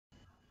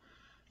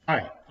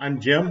Hi,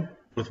 I'm Jim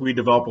with We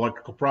Develop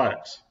Electrical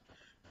Products.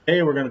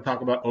 Today we're going to talk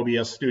about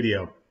OBS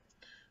Studio.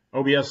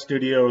 OBS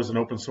Studio is an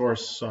open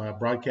source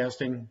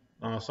broadcasting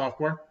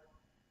software,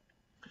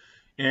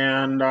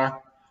 and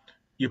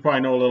you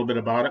probably know a little bit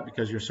about it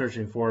because you're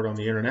searching for it on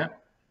the internet.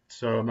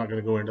 So I'm not going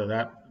to go into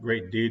that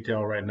great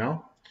detail right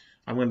now.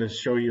 I'm going to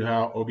show you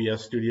how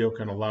OBS Studio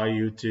can allow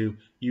you to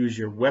use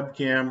your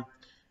webcam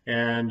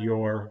and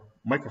your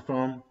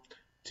microphone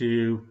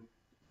to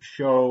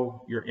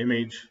show your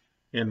image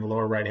in the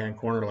lower right hand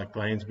corner like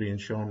mine's being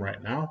shown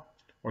right now,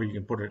 or you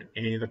can put it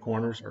in any of the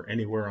corners or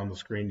anywhere on the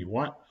screen you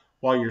want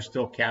while you're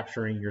still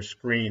capturing your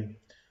screen.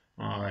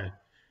 Now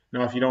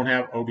if you don't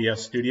have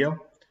OBS Studio,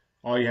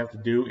 all you have to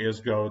do is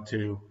go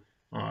to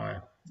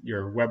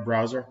your web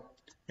browser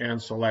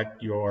and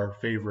select your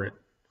favorite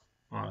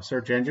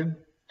search engine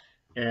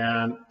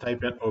and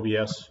type in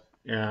OBS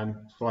and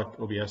select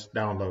OBS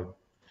download.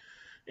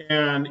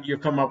 And you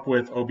come up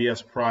with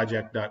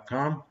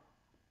obsproject.com.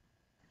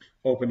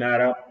 Open that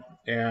up,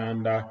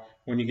 and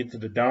when you get to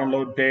the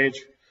download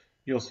page,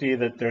 you'll see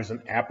that there's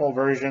an Apple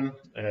version,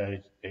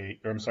 a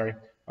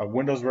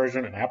Windows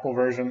version, an Apple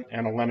version,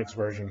 and a Linux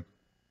version.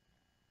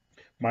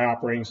 My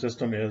operating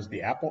system is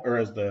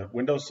the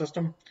Windows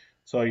system,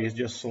 so you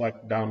just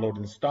select Download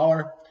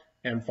Installer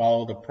and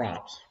follow the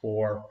prompts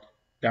for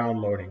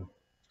downloading.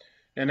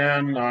 And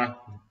then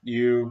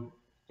you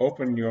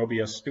open your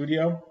OBS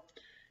Studio,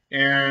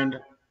 and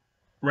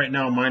right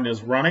now mine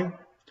is running.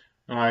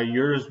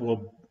 Yours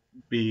will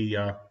be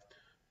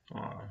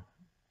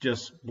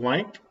just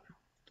blank.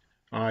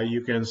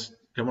 You can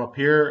come up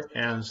here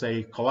and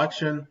say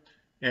collection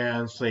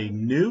and say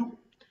new,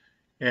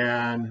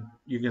 and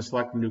you can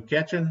select new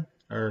collection,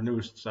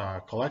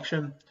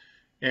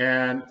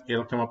 and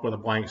it'll come up with a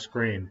blank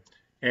screen.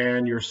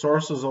 And your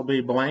sources will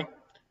be blank.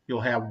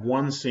 You'll have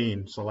one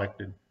scene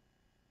selected.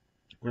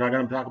 We're not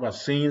going to talk about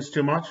scenes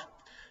too much.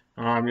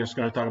 I'm just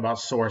going to talk about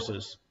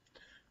sources.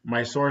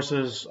 My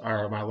sources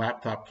are my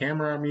laptop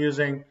camera I'm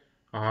using.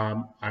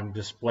 I'm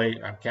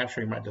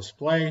capturing my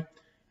display,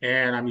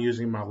 and I'm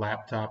using my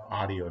laptop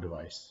audio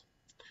device.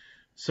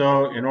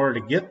 So in order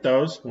to get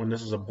those, when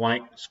this is a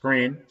blank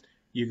screen,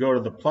 you go to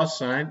the plus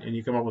sign and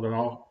you come up with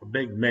a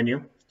big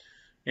menu.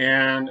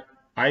 And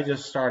I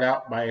just start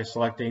out by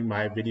selecting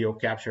my video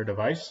capture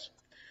device.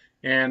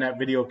 And that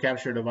video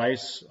capture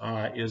device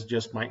is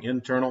just my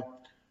internal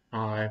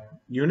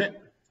unit.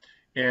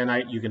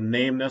 And you can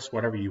name this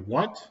whatever you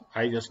want.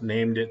 I just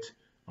named it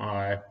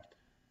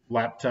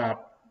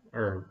laptop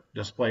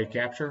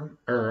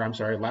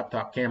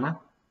camera,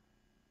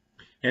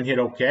 and hit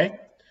OK.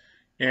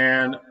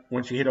 And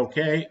once you hit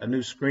OK, a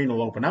new screen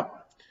will open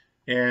up,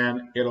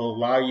 and it'll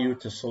allow you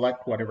to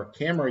select whatever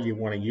camera you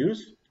want to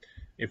use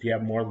if you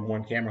have more than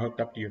one camera hooked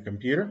up to your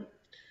computer.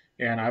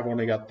 And I've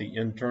only got the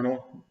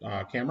internal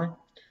camera,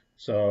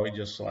 so you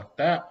just select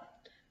that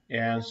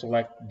and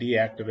select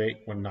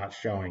deactivate when not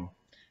showing.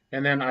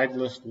 And then I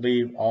just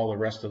leave all the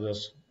rest of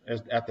this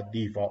at the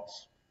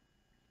defaults.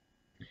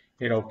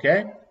 Hit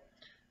OK,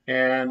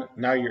 and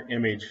now your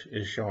image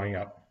is showing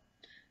up.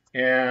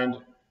 And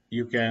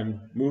you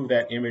can move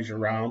that image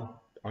around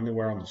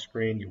anywhere on the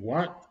screen you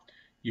want.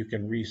 You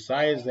can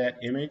resize that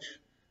image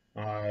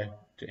to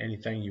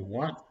anything you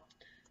want.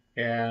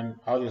 And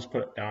I'll just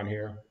put it down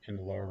here in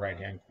the lower right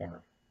hand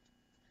corner.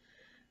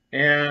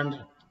 And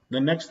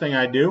the next thing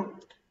I do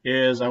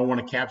is I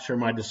want to capture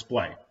my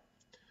display.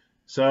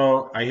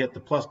 So I hit the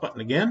plus button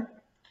again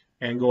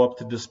and go up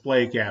to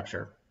display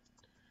capture.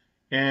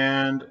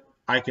 And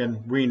I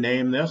can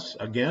rename this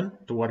again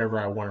to whatever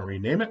I want to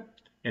rename it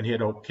and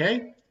hit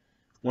OK.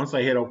 Once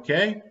I hit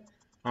OK,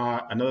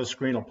 another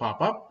screen will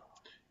pop up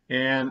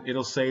and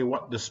it'll say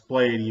what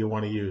display do you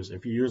want to use.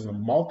 If you're using a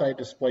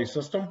multi-display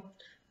system,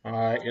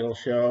 it'll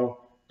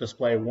show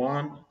display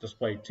 1,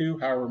 display 2,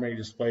 however many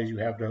displays you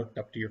have hooked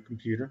up to your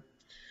computer.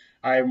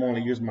 I'm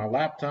only using my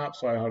laptop,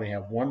 so I only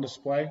have one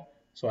display.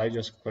 So I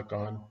just click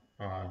on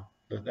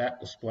that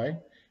display,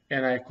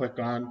 and I click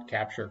on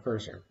Capture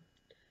Cursor,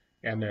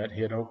 and then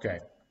hit OK.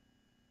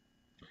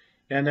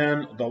 And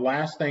then the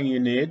last thing you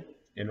need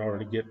in order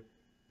to get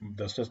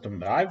the system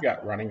that I've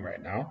got running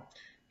right now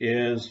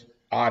is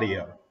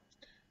audio.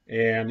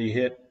 And you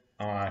hit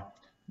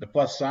the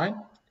plus sign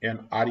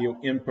and audio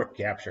input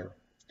capture.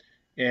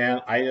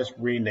 And I just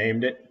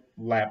renamed it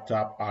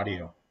laptop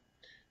audio.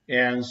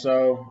 And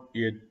so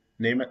you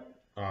name it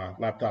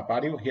laptop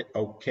audio, hit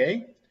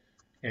OK.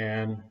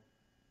 And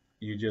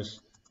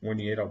when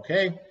you hit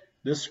OK,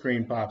 this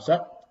screen pops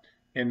up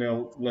and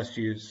it'll let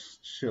you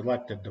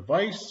select a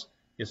device.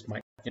 It's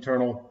my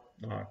internal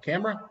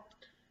camera,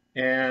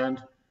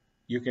 and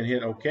you can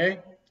hit OK,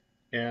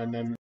 and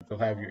then you'll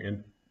have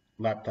your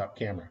laptop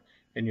camera,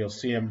 and you'll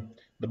see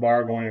the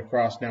bar going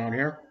across down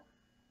here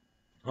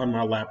on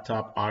my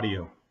laptop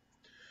audio.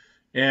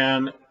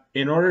 And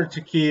in order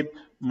to keep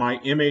my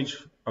image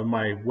of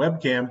my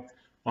webcam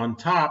on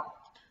top,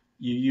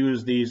 you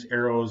use these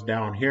arrows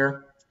down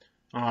here.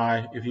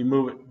 If you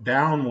move it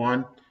down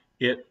one,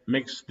 it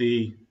makes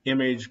the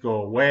image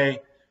go away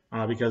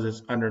because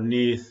it's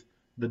underneath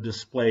the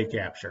display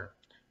capture.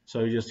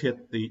 So you just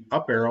hit the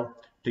up arrow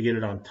to get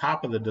it on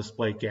top of the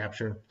display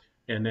capture,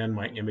 and then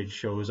my image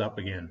shows up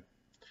again.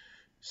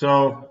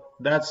 So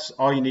that's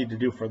all you need to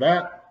do for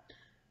that.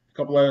 A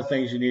couple other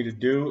things you need to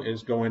do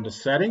is go into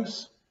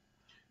settings,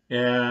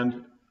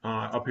 and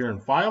up here in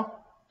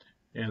file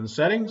and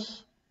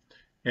settings,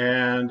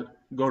 and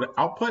go to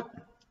output.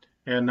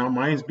 And now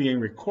mine's being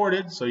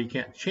recorded, so you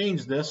can't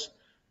change this,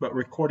 but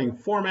recording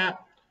format,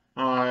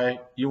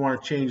 you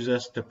want to change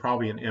this to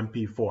probably an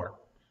MP4.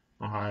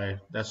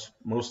 That's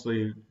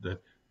mostly the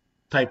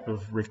type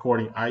of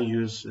recording I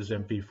use is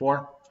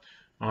MP4.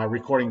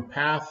 Recording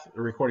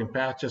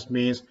path just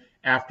means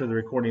after the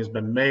recording has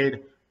been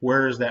made,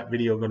 where is that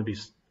video going to be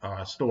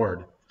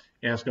stored?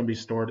 And it's going to be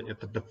stored at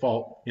the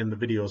default in the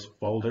videos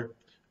folder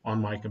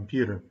on my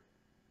computer.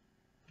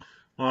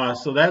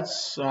 So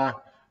that's a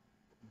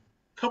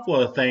couple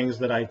of things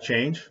that I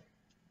change.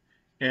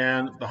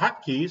 And the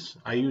hotkeys,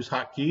 I use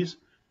hotkeys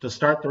to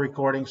start the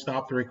recording,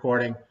 stop the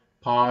recording,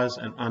 pause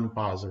and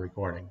unpause the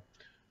recording.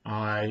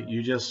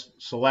 You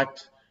just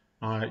select,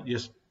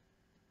 just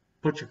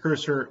put your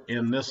cursor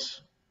in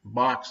this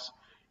box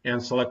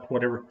and select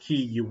whatever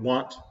key you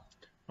want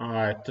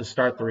to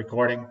start the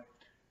recording,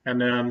 and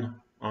then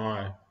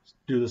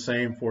do the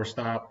same for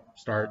stop,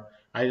 start.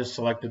 I just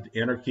selected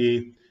the enter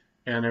key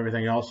and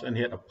everything else and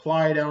hit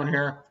apply down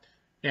here,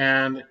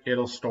 and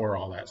it'll store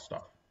all that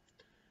stuff.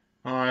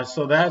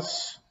 So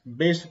that's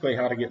basically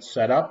how to get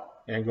set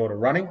up and go to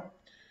running.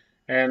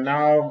 And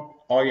now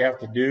all you have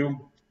to do,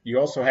 you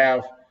also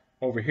have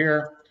over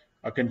here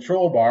a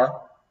control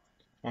bar,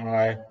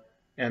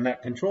 and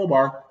that control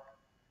bar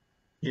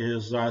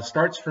is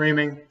start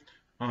streaming,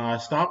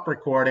 stop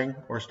recording,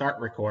 or start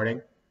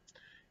recording.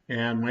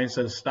 And mine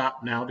says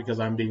stop now because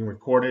I'm being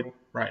recorded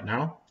right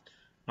now.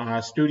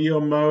 Studio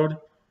mode,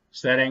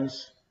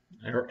 settings,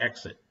 or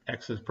exit.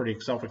 Exit is pretty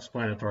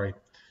self-explanatory.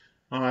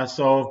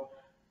 So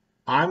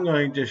I'm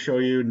going to show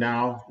you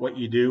now what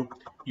you do.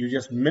 You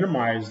just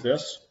minimize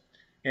this,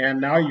 and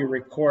now you're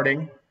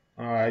recording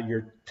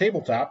your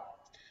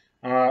tabletop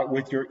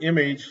with your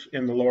image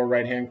in the lower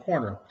right-hand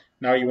corner.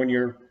 Now, when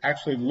you're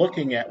actually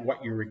looking at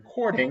what you're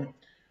recording,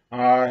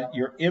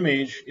 your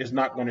image is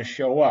not going to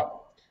show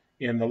up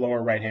in the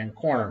lower right-hand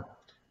corner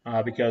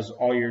because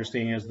all you're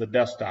seeing is the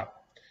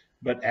desktop.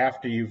 But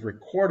after you've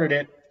recorded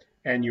it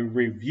and you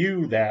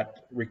review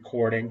that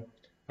recording,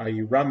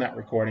 you run that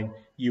recording,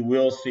 you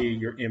will see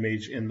your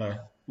image in the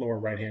lower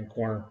right-hand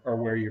corner or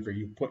wherever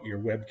you put your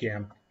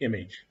webcam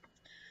image.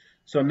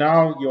 So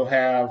now you'll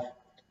have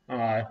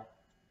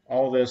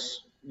all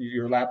this,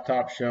 your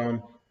laptop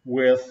shown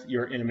with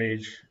your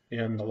image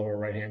in the lower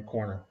right-hand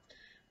corner.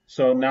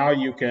 So now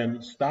you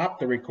can stop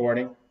the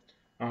recording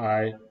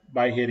by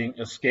hitting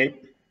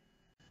escape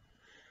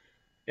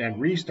and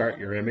restart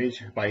your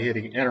image by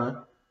hitting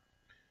enter.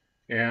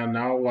 And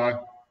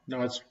now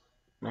it's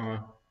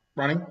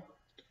running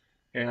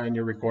and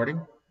you're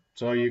recording.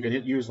 So you can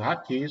use the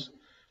hotkeys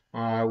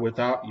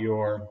without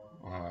your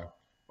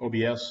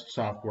OBS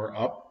software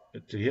up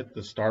to hit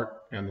the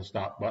start and the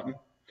stop button,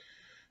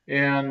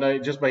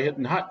 and just by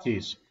hitting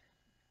hotkeys.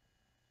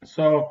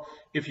 So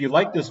if you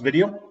like this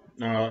video,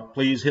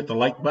 please hit the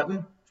like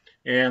button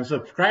and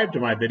subscribe to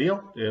my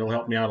video. It'll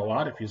help me out a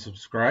lot if you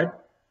subscribe.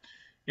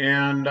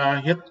 And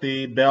hit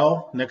the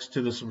bell next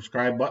to the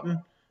subscribe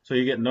button so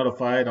you get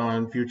notified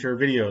on future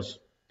videos.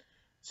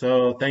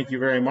 So thank you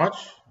very much.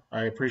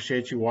 I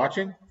appreciate you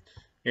watching,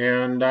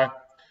 and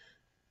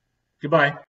goodbye.